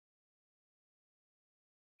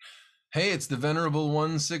Hey, it's the Venerable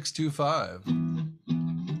 1625.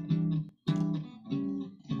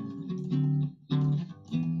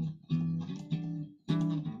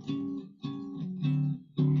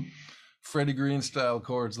 Freddie Green style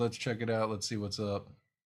chords. Let's check it out. Let's see what's up.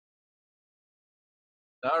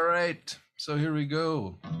 All right, so here we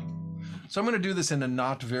go. So I'm going to do this in a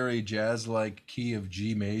not very jazz-like key of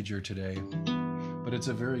G major today, but it's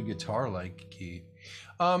a very guitar-like key.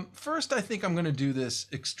 First, I think I'm going to do this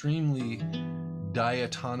extremely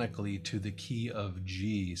diatonically to the key of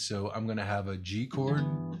G. So I'm going to have a G chord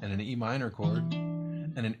and an E minor chord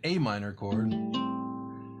and an A minor chord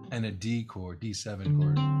and a D chord, D7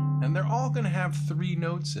 chord. And they're all going to have 3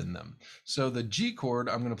 notes in them. So the G chord,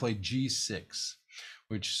 I'm going to play G6,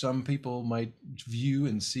 which some people might view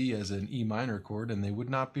and see as an E minor chord, and they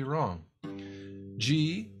would not be wrong.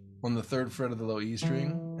 G on the 3rd fret of the low E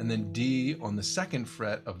string, and then D on the 2nd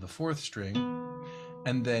fret of the 4th string,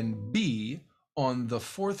 and then B on the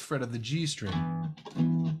 4th fret of the G string.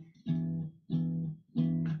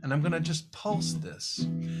 And I'm going to just pulse this.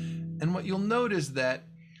 And what you'll note is that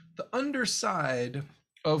the underside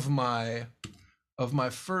of my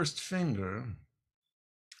first finger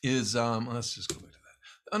is let's just go back to that.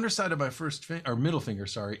 The underside of my first finger, or middle finger,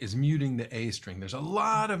 sorry, is muting the A string. There's a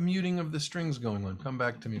lot of muting of the strings going on. Come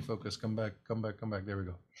back to me, focus. Come back. There we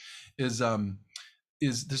go. Is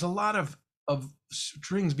there's a lot of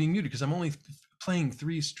strings being muted because I'm only playing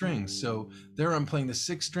 3 strings. So there I'm playing the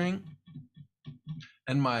 6th string,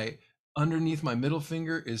 and my underneath my middle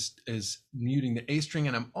finger is muting the A string,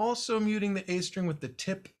 and I'm also muting the A string with the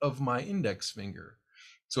tip of my index finger.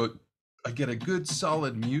 So I get a good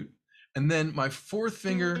solid mute, and then my 4th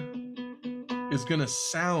finger is gonna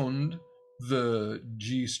sound the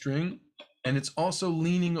G string, and it's also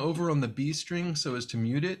leaning over on the B string so as to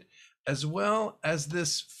mute it, as well as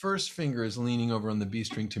this 1st finger is leaning over on the B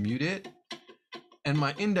string to mute it, and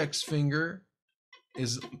my index finger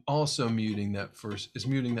is also muting that first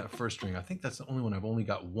string. I think that's the only one I've only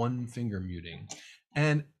got 1 finger muting.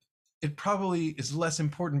 And it probably is less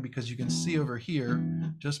important because you can see over here,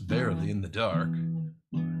 just barely in the dark,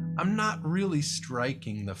 I'm not really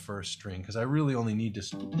striking the 1st string because I really only need to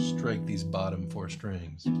strike these bottom 4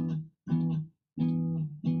 strings.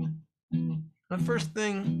 The first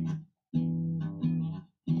thing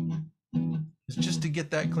is just to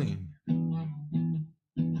get that clean.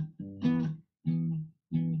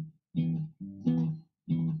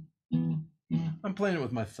 I'm playing it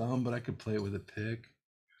with my thumb, but I could play it with a pick.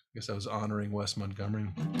 I guess I was honoring Wes Montgomery.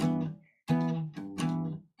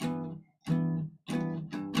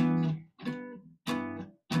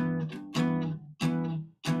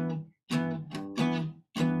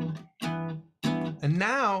 And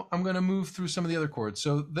now I'm going to move through some of the other chords.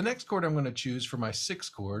 So the next chord I'm going to choose for my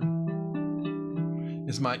 6th chord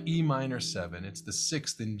is my E minor 7. It's the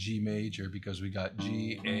 6th in G major because we got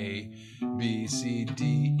G, A, B, C,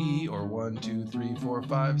 D, E, or 1, 2, 3, 4,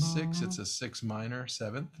 5, 6. It's a 6 minor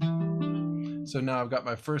 7th. So now I've got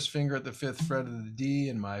my 1st finger at the 5th fret of the D,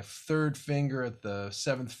 and my 3rd finger at the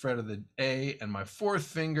 7th fret of the A, and my 4th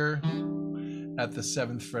finger at the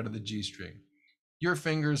 7th fret of the G string. Your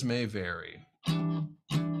fingers may vary.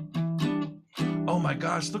 Oh my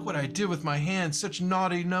gosh, look what I did with my hands. Such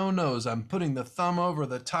naughty no-nos. I'm putting the thumb over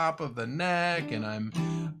the top of the neck, and I'm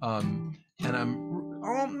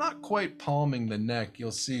not quite palming the neck.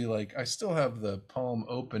 You'll see, like, I still have the palm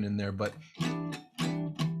open in there, but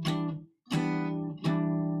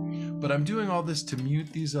I'm doing all this to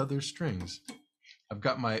mute these other strings. I've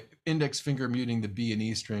got my index finger muting the B and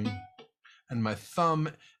E string, and my thumb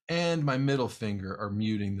and my middle finger are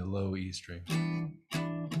muting the low E string.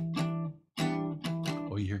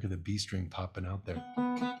 Oh, you hear the B string popping out there.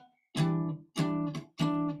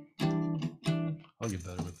 I'll get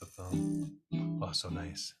better with the thumb. Oh, so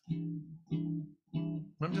nice.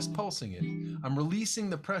 I'm just pulsing it. I'm releasing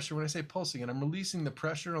the pressure. When I say pulsing it, I'm releasing the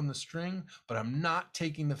pressure on the string, but I'm not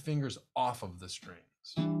taking the fingers off of the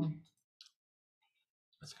strings.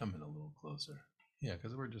 Let's come in a little closer. Yeah,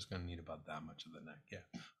 because we're just going to need about that much of the neck. Yeah.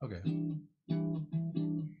 Okay.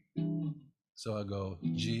 So I'll go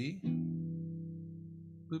G,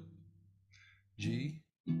 boop, G,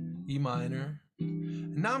 E minor.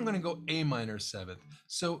 And now I'm going to go A minor 7th.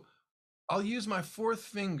 So I'll use my 4th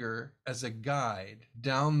finger as a guide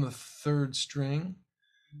down the 3rd string.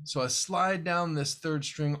 So I slide down this 3rd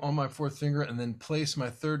string on my 4th finger and then place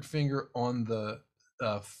my 3rd finger on the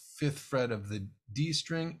 5th fret of the D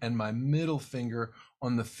string and my middle finger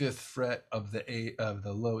on the 5th fret of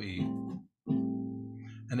the low E.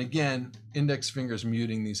 And again, index fingers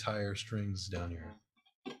muting these higher strings down here.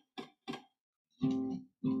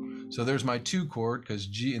 So there's my 2 chord, because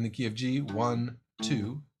G in the key of G, 1,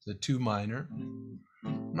 2, the 2 minor.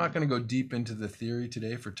 I'm not going to go deep into the theory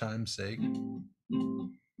today for time's sake.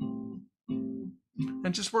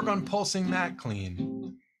 And just work on pulsing that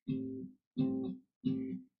clean.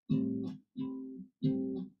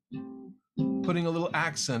 Putting a little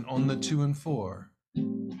accent on the 2 and 4.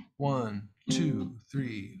 1, 2,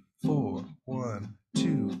 3, 4. 1,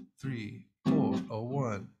 2, 3, 4. Oh,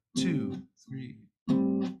 1, 2, 3.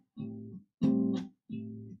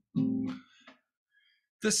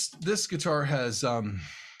 This guitar has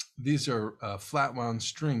these are flat wound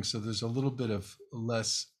strings, so there's a little bit of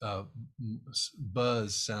less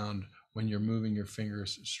buzz sound when you're moving your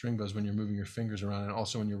fingers, string buzz when you're moving your fingers around, and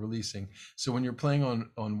also when you're releasing. So when you're playing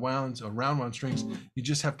on round wound strings, you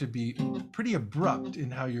just have to be pretty abrupt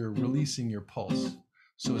in how you're releasing your pulse,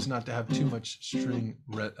 so as not to have too much string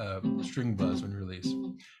buzz when you release.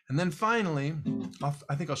 And then finally,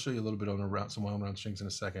 I think I'll show you a little bit on some wound round strings in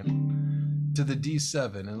a second, to the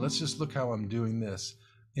D7. And let's just look how I'm doing this.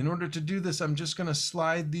 In order to do this, I'm just going to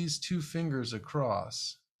slide these 2 fingers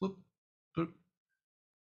across. Bloop, bloop.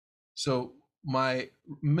 So my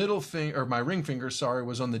middle finger, or my ring finger, sorry,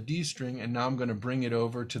 was on the D string, and now I'm going to bring it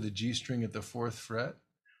over to the G string at the 4th fret,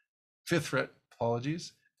 5th fret,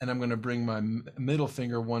 apologies, and I'm going to bring my middle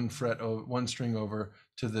finger 1 string over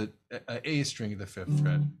to the A string at the 5th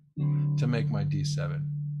fret to make my D7.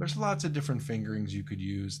 There's lots of different fingerings you could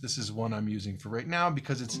use. This is one I'm using for right now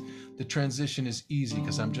because the transition is easy,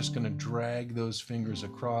 because I'm just going to drag those fingers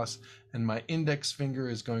across, and my index finger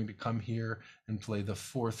is going to come here and play the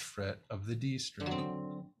 4th fret of the D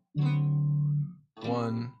string.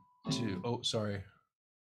 1, 2, oh, sorry.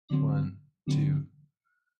 1, 2.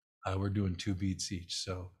 We're doing 2 beats each,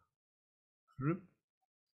 so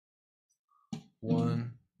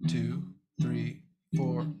 1, 2, 3,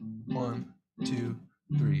 4, 1, 2,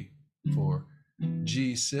 3, 4.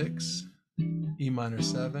 G6, E minor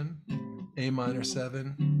 7, A minor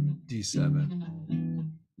 7, D7.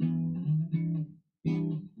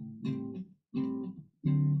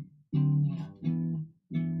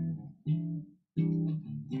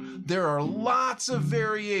 There are lots of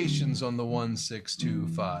variations on the 1, 6, 2,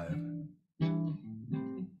 5.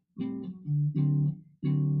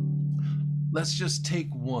 Let's just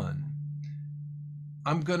take one.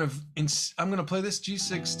 I'm gonna play this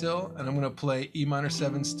G6 still, and I'm gonna play E minor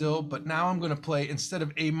 7 still, but now I'm gonna play, instead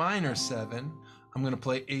of A minor 7, I'm gonna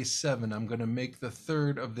play A7. I'm gonna make the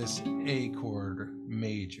 3rd of this A chord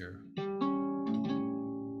major.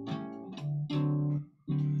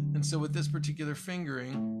 And so with this particular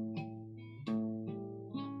fingering,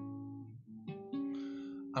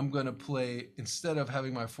 I'm gonna play, instead of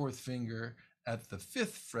having my 4th finger at the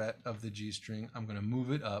 5th fret of the G string, I'm gonna move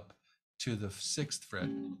it up to the 6th fret.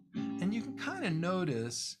 And you can kind of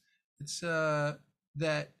notice it's that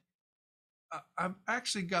I've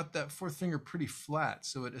actually got that 4th finger pretty flat,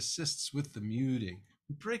 so it assists with the muting.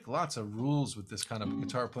 We break lots of rules with this kind of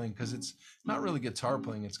guitar playing, because it's not really guitar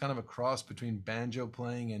playing. It's kind of a cross between banjo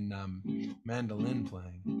playing and mandolin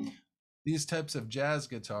playing. These types of jazz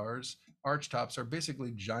guitars, archtops, are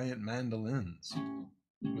basically giant mandolins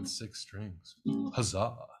with 6 strings.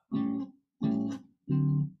 Huzzah!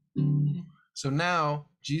 So now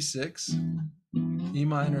G6, E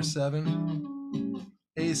minor 7,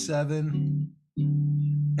 A7,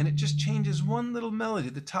 and it just changes one little melody.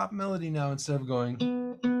 The top melody now, instead of going,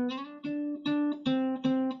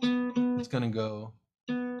 it's going to go.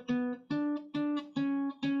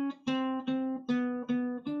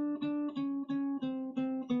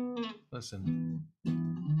 Listen.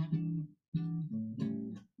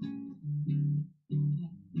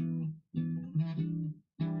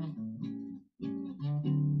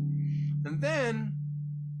 And then,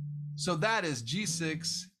 so that is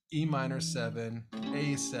G6, E minor 7,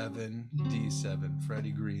 A7, D7,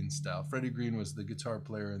 Freddie Green style. Freddie Green was the guitar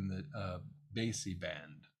player in the Basie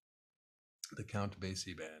band, the Count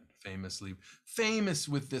Basie band, famous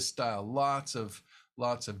with this style. Lots of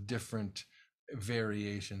different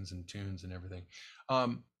variations and tunes and everything.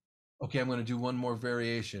 Okay, I'm going to do one more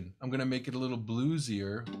variation. I'm going to make it a little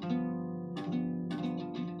bluesier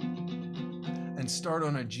and start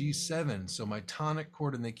on a G7. So my tonic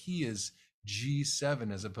chord in the key is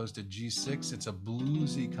G7 as opposed to G6. It's a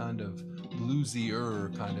bluesier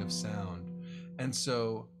kind of sound. And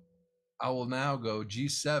so I will now go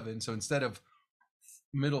G7. So instead of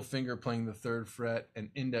middle finger playing the 3rd fret and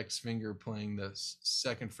index finger playing the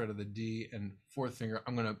 2nd fret of the D and 4th finger,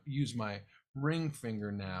 I'm going to use my ring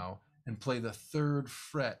finger now and play the 3rd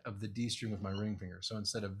fret of the D string with my ring finger. So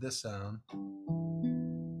instead of this sound,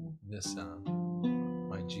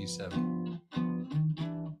 my G7.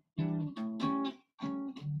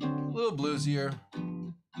 little bluesier.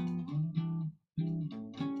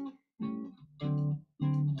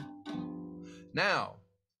 Now,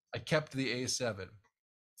 I kept the A7.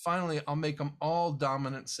 Finally, I'll make them all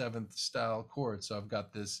dominant 7th style chords. So I've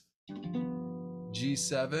got this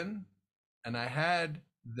G7, and I had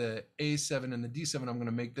the A7 and the D7. I'm going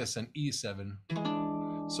to make this an E7.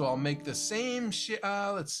 So I'll make the same shape.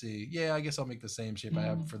 Let's see. Yeah, I guess I'll make the same shape I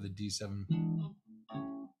have for the D7.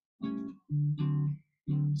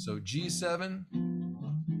 So G7,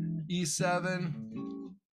 E7,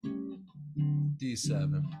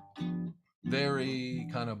 D7. Very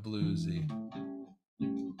kind of bluesy.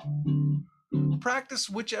 Practice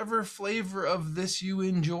whichever flavor of this you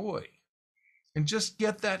enjoy and just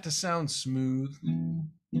get that to sound smooth.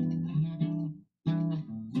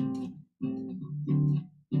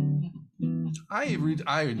 I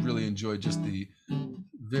really enjoyed just the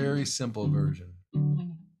very simple version.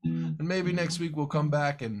 And maybe next week we'll come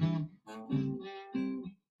back and...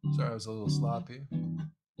 Sorry, I was a little sloppy.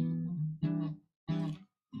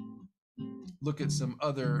 Look at some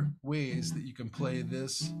other ways that you can play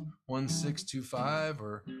this 1-6-2-5,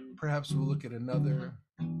 or perhaps we'll look at another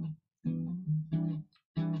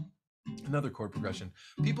chord progression.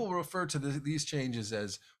 People will refer to these changes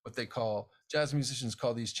as what they call, jazz musicians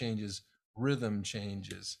call these changes rhythm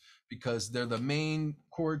changes, because they're the main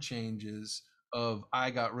chord changes of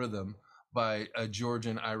I Got Rhythm by George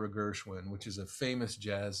and Ira Gershwin, which is a famous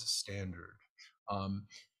jazz standard.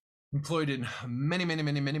 Employed in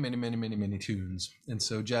many tunes. And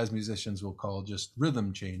so jazz musicians will call just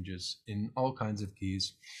rhythm changes in all kinds of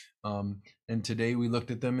keys. And today we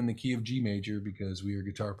looked at them in the key of G major because we are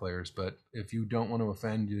guitar players. But if you don't want to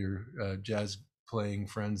offend your jazz playing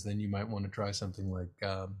friends, then you might want to try something like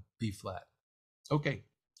B flat. Okay,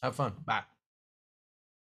 have fun. Bye.